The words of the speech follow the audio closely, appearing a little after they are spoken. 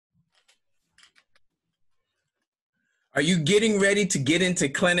Are you getting ready to get into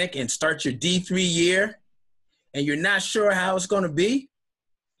clinic and start your D3 year and you're not sure how it's going to be?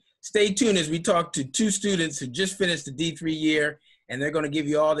 Stay tuned as we talk to two students who just finished the D3 year, and they're going to give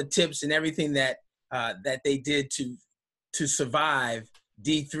you all the tips and everything that they did to survive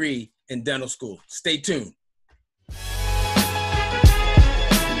D3 in dental school. Stay tuned.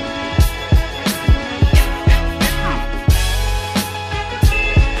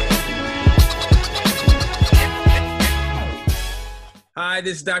 Hi,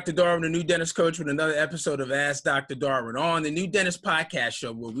 this is Dr. Darwin, the new dentist coach, with another episode of Ask Dr. Darwin on the New Dentist Podcast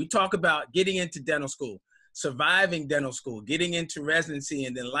Show, where we talk about getting into dental school, surviving dental school, getting into residency,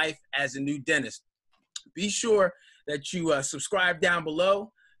 and then life as a new dentist. Be sure that you subscribe down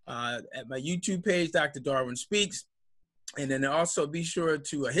below at my YouTube page, Dr. Darwin Speaks, and then also be sure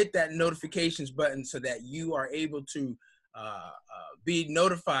to hit that notifications button so that you are able to be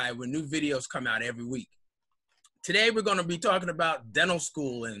notified when new videos come out every week. Today, we're going to be talking about dental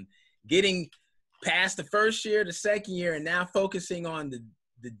school and getting past the first year, the second year, and now focusing on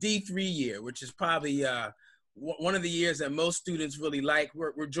the D3 year, which is probably one of the years that most students really like.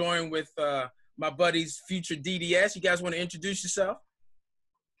 We're joined with my buddies, FutureDDS. You guys want to introduce yourself?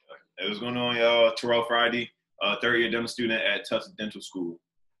 Hey, what's going on, y'all? Tyrell Friday, third-year dental student at Tufts Dental School.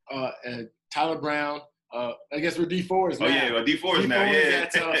 And Tyler Brown. I guess we're D4s now. Oh, yeah, we're D4s now, yeah.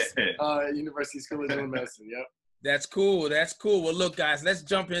 At Tufts, University School of Dental Medicine, yep. That's cool. That's cool. Well, look, guys, let's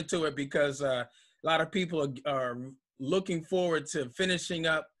jump into it because a lot of people are looking forward to finishing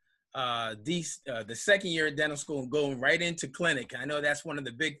up the second year of dental school and going right into clinic. I know that's one of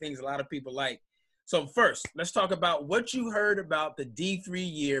the big things a lot of people like. So first, let's talk about what you heard about the D3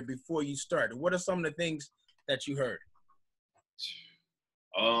 year before you started. What are some of the things that you heard?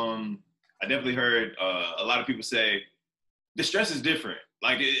 I definitely heard a lot of people say the stress is different.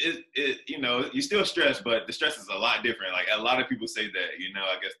 Like you know, you're still stressed, but the stress is a lot different. Like a lot of people say that, you know,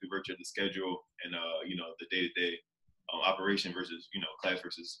 I guess the virtue of the schedule and, you know, the day-to-day operation versus, you know, class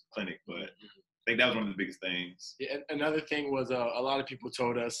versus clinic. But I think that was one of the biggest things. Yeah, another thing was a lot of people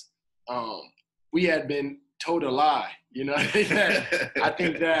told us we had been told a lie. You know, I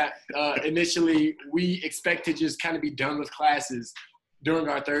think that initially we expect to just kind of be done with classes during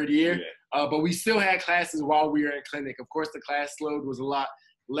our third year. Yeah. But we still had classes while we were in clinic. Of course, the class load was a lot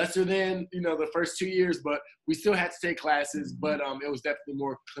lesser than, you know, the first 2 years, but we still had to take classes, but it was definitely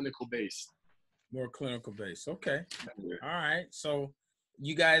more clinical based. More clinical based. Okay. Yeah. All right. So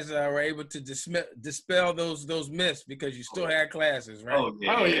you guys were able to dispel those myths because you still had classes, right? Oh,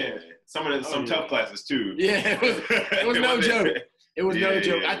 yeah. Oh, yeah. Some tough classes too. Yeah. It was no joke. It was no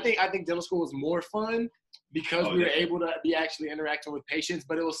joke. I think dental school was more fun because we were able to be actually interacting with patients,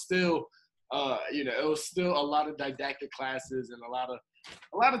 but it was still, you know, it was still a lot of didactic classes and a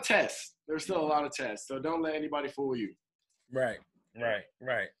lot of tests. There's still a lot of tests, so don't let anybody fool you. Right. All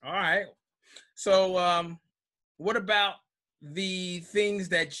right. So, what about the things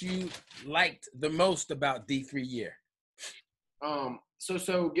that you liked the most about D3 year?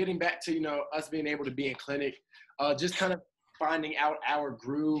 So getting back to, you know, us being able to be in clinic, just kind of finding out our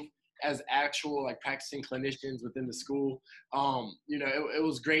groove as actual, like, practicing clinicians within the school. You know, it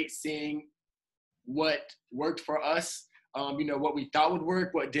was great seeing what worked for us, you know, what we thought would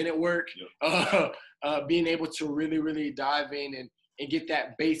work, what didn't work, being able to really, really dive in and get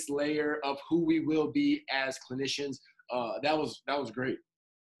that base layer of who we will be as clinicians. That was great.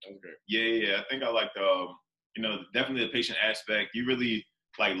 That was great. Yeah. I think I like you know, definitely the patient aspect. You really,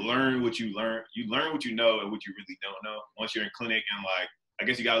 like, learn what you learn. You learn what you know and what you really don't know once you're in clinic, and, like, I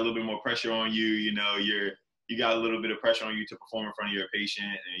guess you got a little bit more pressure on you. You know, you got a little bit of pressure on you to perform in front of your patient.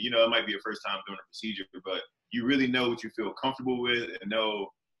 And, you know, it might be your first time doing a procedure, but you really know what you feel comfortable with and know,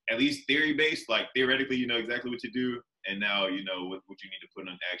 at least theory-based, like, theoretically, you know exactly what to do. And now you know what you need to put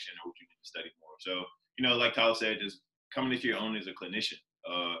into action or what you need to study more. So, you know, like Tyler said, just coming into your own as a clinician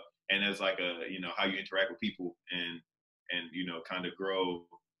and as, like, you know, how you interact with people and you know, kind of grow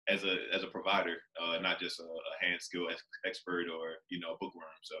as a provider, not just a hand skill expert or, you know, a bookworm.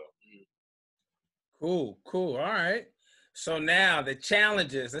 So cool. All right. So now the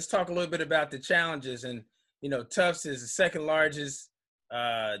challenges. Let's talk a little bit about the challenges. And, you know, Tufts is the second largest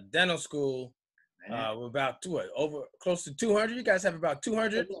dental school. We're about close to 200. You guys have about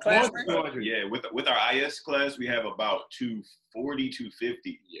 200 classes. Yeah, with our IS class, we have about 240,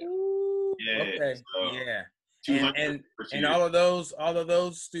 250. Yeah. Yeah. Okay. So, yeah. 200 and all of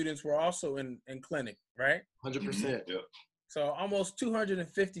those students were also in clinic, right? 100%. Yeah. So almost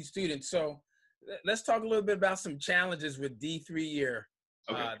 250 students. So let's talk a little bit about some challenges with D3 year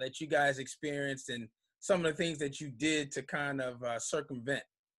that you guys experienced and some of the things that you did to kind of circumvent.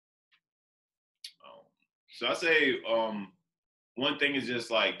 So I say one thing is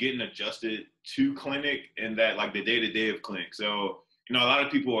just like getting adjusted to clinic and that like the day-to-day of clinic. So, you know, a lot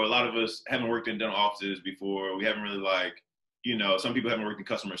of people or a lot of us haven't worked in dental offices before. We haven't really like, you know, some people haven't worked in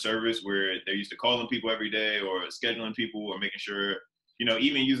customer service where they're used to calling people every day or scheduling people or making sure, you know,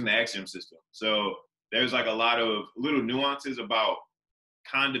 even using the Axiom system. So there's like a lot of little nuances about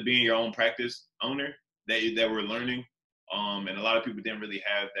kind of being your own practice owner that we're learning. And a lot of people didn't really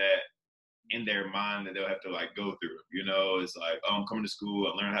have that in their mind that they'll have to like go through. You know, it's like, oh, I'm coming to school,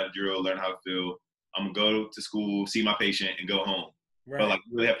 I learn how to drill, learn how to fill. I'm gonna go to school, see my patient, and go home. Right. But like,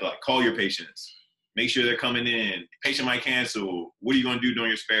 you really have to like call your patients, make sure they're coming in. Patient might cancel. What are you gonna do during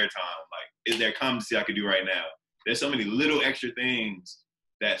your spare time? Like, is there a competency I could do right now? There's so many little extra things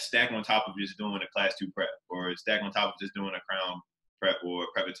that stack on top of just doing a class 2 prep, or stack on top of just doing a crown prep or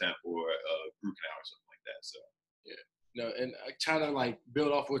prep attempt or a root canal or something like that. So yeah. No, and I try to like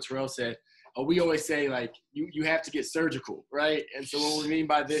build off what Tyrell said. We always say like you have to get surgical, right? And so what we mean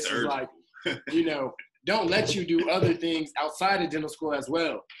by this is like, you know, don't let you do other things outside of dental school as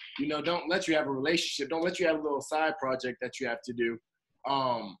well. You know, don't let you have a relationship. Don't let you have a little side project that you have to do.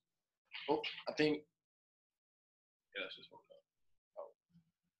 I think. Yeah, that's just one.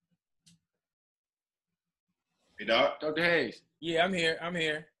 Hey, Doc. Dr. Hayes. Yeah, I'm here.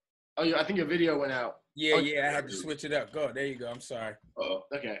 Oh, yeah, I think your video went out. Yeah, I had to switch it up. Go, there you go. I'm sorry.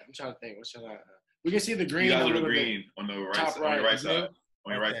 Okay, I'm trying to think. What should I? We can see the green. You got a little green on the right side. On your right side.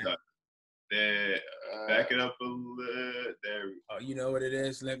 On your right side. There. Back it up a little. There. Oh, you know what it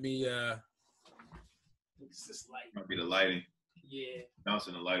is? Let me. It's this light. Might be the lighting. Yeah.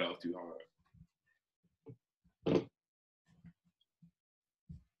 Bouncing the light off too hard.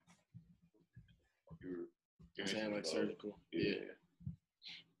 You're saying like surgical. Yeah.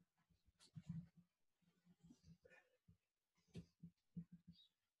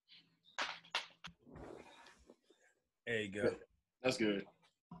 There you go. That's good.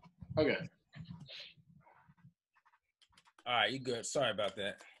 Okay. All right, you good. Sorry about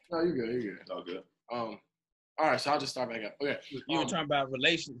that. No, you're good. You're good. It's all good. All right, so I'll just start back up. Okay. You were talking about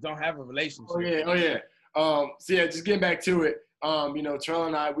relations. Don't have a relationship. Oh yeah. So yeah, just getting back to it. You know, Tyrell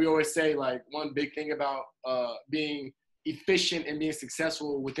and I, we always say like one big thing about being efficient and being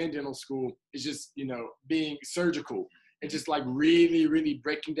successful within dental school is just, you know, being surgical and just like really, really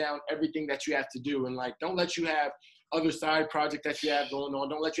breaking down everything that you have to do. And like, don't let you have other side project that you have going on.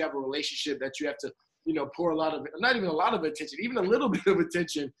 Don't let you have a relationship that you have to, you know, pour a lot of, not even a lot of attention, even a little bit of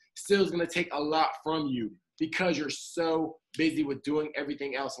attention still is going to take a lot from you because you're so busy with doing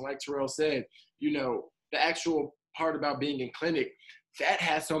everything else. And like Tyrell said, you know, the actual part about being in clinic, that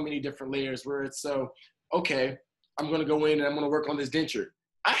has so many different layers where it's so, okay, I'm going to go in and I'm going to work on this denture.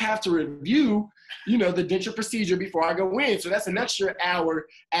 I have to review, you know, the denture procedure before I go in. So that's an extra hour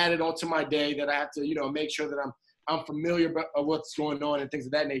added onto my day that I have to, you know, make sure that I'm familiar with what's going on and things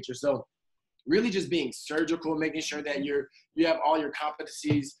of that nature. So really just being surgical, making sure that you have all your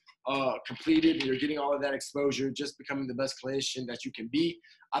competencies completed and you're getting all of that exposure, just becoming the best clinician that you can be.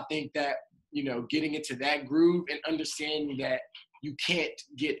 I think that, you know, getting into that groove and understanding that you can't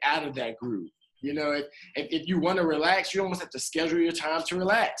get out of that groove. You know, if you want to relax, you almost have to schedule your time to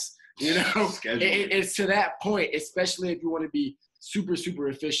relax. You know, it's to that point, especially if you want to be super, super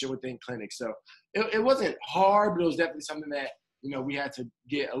efficient within clinics. So it wasn't hard, but it was definitely something that, you know, we had to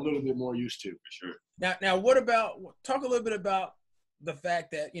get a little bit more used to. For sure. Now, what about, talk a little bit about the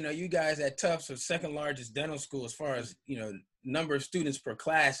fact that, you know, you guys at Tufts are second largest dental school as far as, you know, number of students per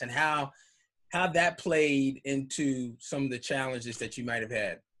class and how that played into some of the challenges that you might have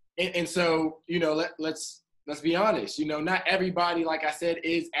had. And so, you know, let's be honest, you know, not everybody, like I said,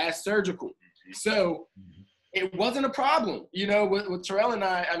 is as surgical. So it wasn't a problem, you know, with Tyrell and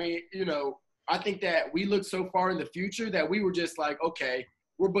I mean, you know, I think that we looked so far in the future that we were just like, okay,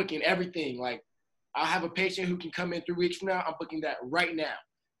 we're booking everything. Like I have a patient who can come in 3 weeks from now. I'm booking that right now.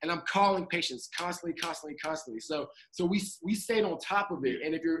 And I'm calling patients constantly. So we stayed on top of it.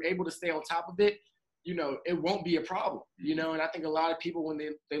 And if you're able to stay on top of it, you know, it won't be a problem, you know? And I think a lot of people, when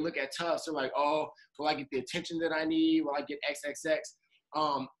they look at Tufts, they're like, oh, will I get the attention that I need? Will I get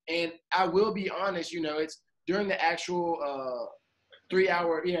XXX? And I will be honest, you know, it's during the actual 3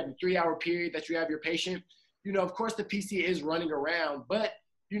 hour period that you have your patient, you know, of course the PC is running around, but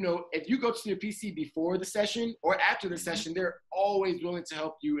you know, if you go to your PC before the session or after the session, they're always willing to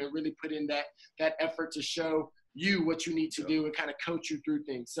help you and really put in that effort to show you what you need to do and kind of coach you through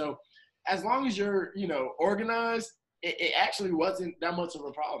things. So as long as you're, you know, organized, it actually wasn't that much of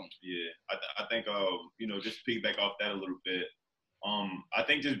a problem. Yeah, I think, you know, just to piggyback off that a little bit, I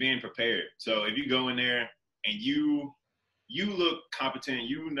think just being prepared. So if you go in there and you look competent,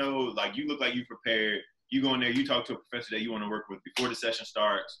 you know, like you look like you prepared, you go in there, you talk to a professor that you want to work with before the session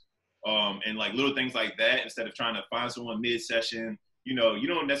starts, and like little things like that, instead of trying to find someone mid-session. You know, you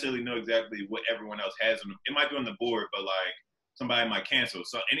don't necessarily know exactly what everyone else has on them. It might be on the board, but like somebody might cancel.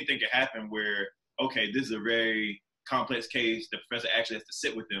 So anything can happen where, okay, this is a very complex case. The professor actually has to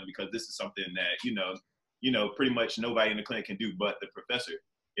sit with them because this is something that, you know, pretty much nobody in the clinic can do but the professor.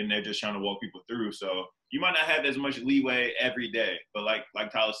 And they're just trying to walk people through. So you might not have as much leeway every day. But like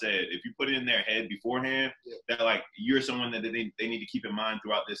Tyler said, if you put it in their head beforehand, that like you're someone that they need to keep in mind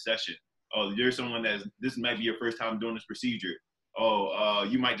throughout this session. Oh, you're someone this might be your first time doing this procedure. Oh,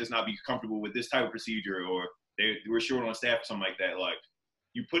 you might just not be comfortable with this type of procedure, or we're short on staff or something like that. Like,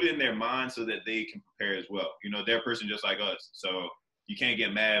 you put it in their mind so that they can prepare as well. You know, they're a person just like us. So you can't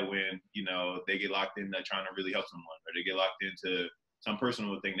get mad when, you know, they get locked into trying to really help someone, or they get locked into some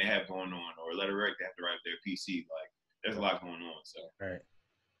personal thing they have going on, or a letter write they have to write their PC. Like, there's a lot going on. So.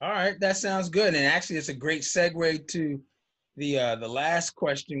 All right, that sounds good. And actually, it's a great segue to the last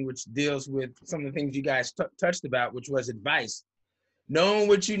question, which deals with some of the things you guys touched about, which was advice. Knowing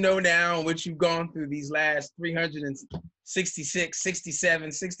what you know now and what you've gone through these last 366,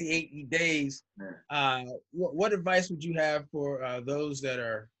 67, 68 days, what advice would you have for those that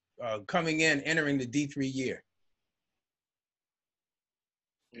are entering the D3 year?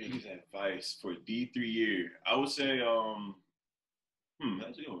 Use advice for D3 year. I would say,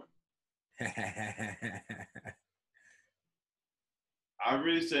 that's a good one. I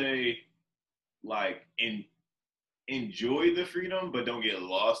really say, like, enjoy the freedom, but don't get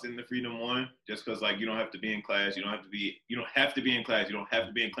lost in the freedom one. Just because, like, you don't have to be in class, you don't have to be in class, you don't have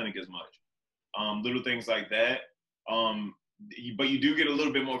to be in clinic as much. Little things like that. But you do get a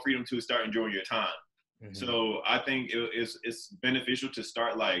little bit more freedom to start enjoying your time. Mm-hmm. So I think it's beneficial to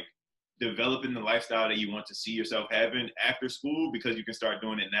start like developing the lifestyle that you want to see yourself having after school, because you can start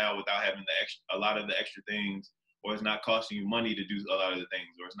doing it now without having a lot of the extra things, or it's not costing you money to do a lot of the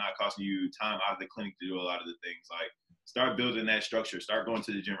things, or it's not costing you time out of the clinic to do a lot of the things. Like, start building that structure, start going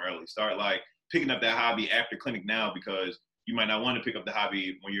to the gym early, start like picking up that hobby after clinic now, because you might not want to pick up the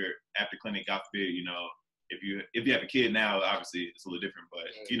hobby when you're after clinic. God forbid, you know, if you have a kid now, obviously it's a little different, but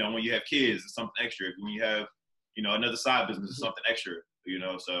you know, when you have kids, it's something extra. When you have, you know, another side business, it's something extra, you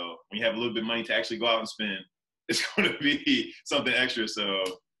know. So when you have a little bit of money to actually go out and spend, it's going to be something extra. So,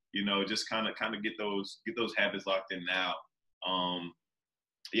 you know, just kind of get those habits locked in now.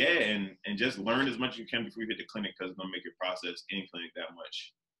 And just learn as much as you can before you hit the clinic, because it's gonna make your process in clinic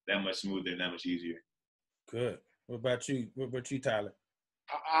that much smoother and that much easier. Good. What about you, Tyler?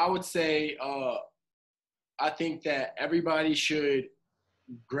 I would say, I think that everybody should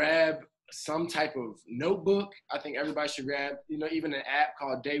grab some type of notebook. I think everybody should grab, you know, even an app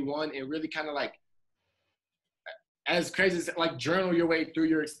called Day One, and really kind of like, as crazy as like, journal your way through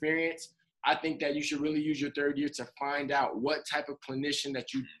your experience. I think that you should really use your third year to find out what type of clinician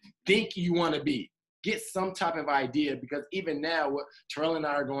that you think you want to be. Get some type of idea, because even now, what Tyrell and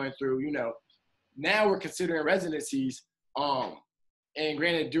I are going through, you know, now we're considering residencies. And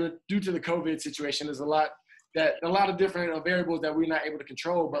granted, due to the COVID situation, there's a lot of different variables that we're not able to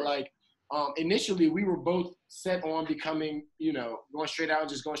control. But like, initially, we were both set on becoming, you know, going straight out and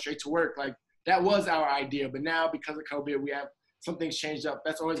just going straight to work. Like, that was our idea. But now, because of COVID, we have some things changed up.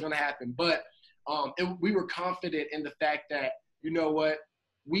 That's always going to happen. But we were confident in the fact that, you know what,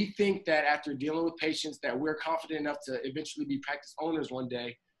 we think that after dealing with patients that we're confident enough to eventually be practice owners one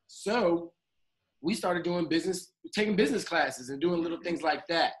day. So we started taking business classes and doing little things like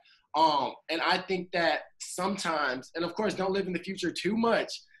that. And I think that sometimes, and of course, don't live in the future too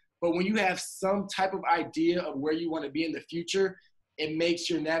much, but when you have some type of idea of where you want to be in the future, it makes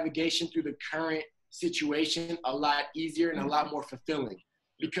your navigation through the current situation a lot easier and a lot more fulfilling,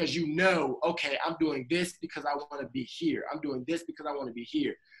 because you know, okay, I'm doing this because I want to be here. I'm doing this because I want to be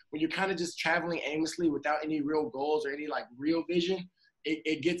here. When you're kind of just traveling aimlessly without any real goals or any like real vision,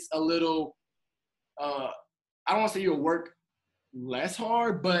 it gets a little, I don't want to say you'll work less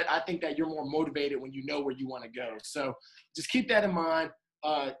hard, but I think that you're more motivated when you know where you want to go. So just keep that in mind,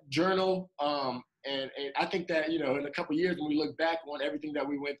 journal, and I think that, you know, in a couple of years, when we look back on everything that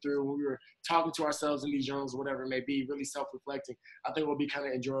we went through, when we were talking to ourselves in these journals, whatever it may be, really self-reflecting, I think it will be kind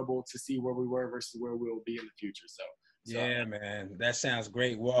of enjoyable to see where we were versus where we'll be in the future. So. Yeah, man, that sounds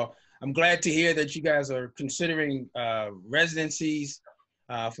great. Well, I'm glad to hear that you guys are considering residencies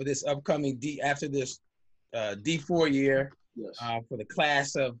for this upcoming after this D4 year. Yes. For the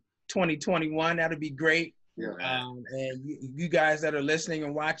class of 2021. That'll be great. Yeah. And you guys that are listening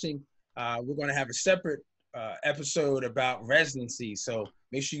and watching, we're going to have a separate episode about residency. So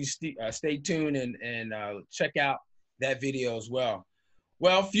make sure you stay tuned and check out that video as well.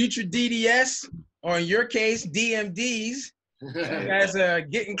 Well, FutureDDS, or in your case, DMDs. You guys are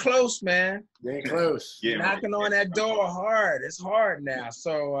getting close, man. Getting close. Yeah, Knocking on that door hard. It's hard now.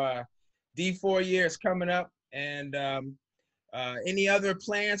 So D4 year is coming up, and any other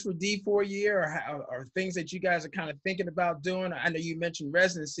plans for D4 year, or things that you guys are kind of thinking about doing? I know you mentioned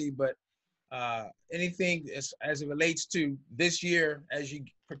residency, but anything as it relates to this year as you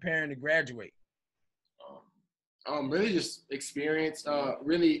preparing to graduate? Really just experience,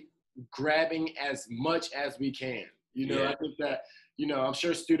 really grabbing as much as we can. You know, I think that, you know, I'm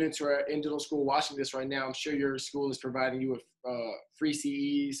sure students who are in dental school watching this right now, I'm sure your school is providing you with free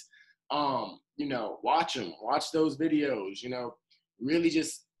CEs. You know, watch them, watch those videos, you know, really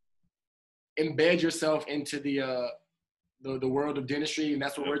just embed yourself into the world of dentistry. And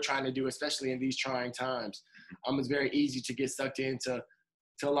that's what we're trying to do, especially in these trying times. It's very easy to get sucked into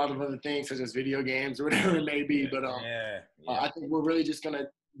a lot of other things, such as video games or whatever it may be. But I think we're really just going to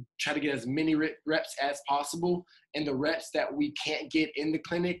try to get as many reps as possible. And the reps that we can't get in the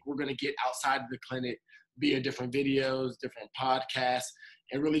clinic, we're going to get outside of the clinic via different videos, different podcasts,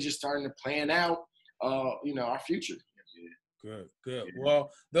 and really just starting to plan out, you know, our future. Good. Yeah.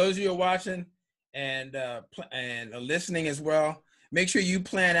 Well, those of you who are watching and listening as well, make sure you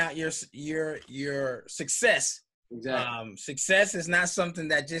plan out your success. Exactly. Success is not something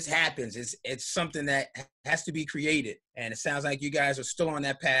that just happens. It's something that has to be created. And it sounds like you guys are still on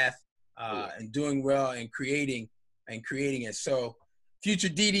that path and doing well and creating it. So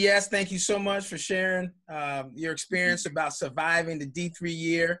FutureDDS, thank you so much for sharing your experience about surviving the D3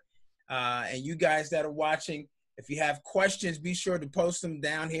 year. And you guys that are watching, if you have questions, be sure to post them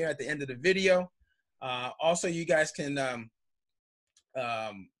down here at the end of the video. Also, you guys can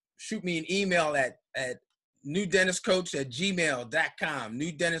shoot me an email at newdentistcoach@gmail.com,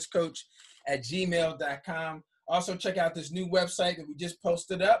 newdentistcoach@gmail.com. Also, check out this new website that we just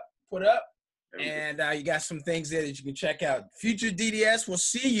put up, and you got some things there that you can check out. FutureDDS will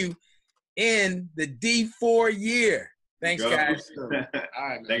see you in the D4 year. Thanks, guys. All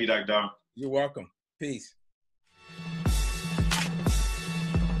right, man. Thank you, Dr. Darwin. You're welcome. Peace.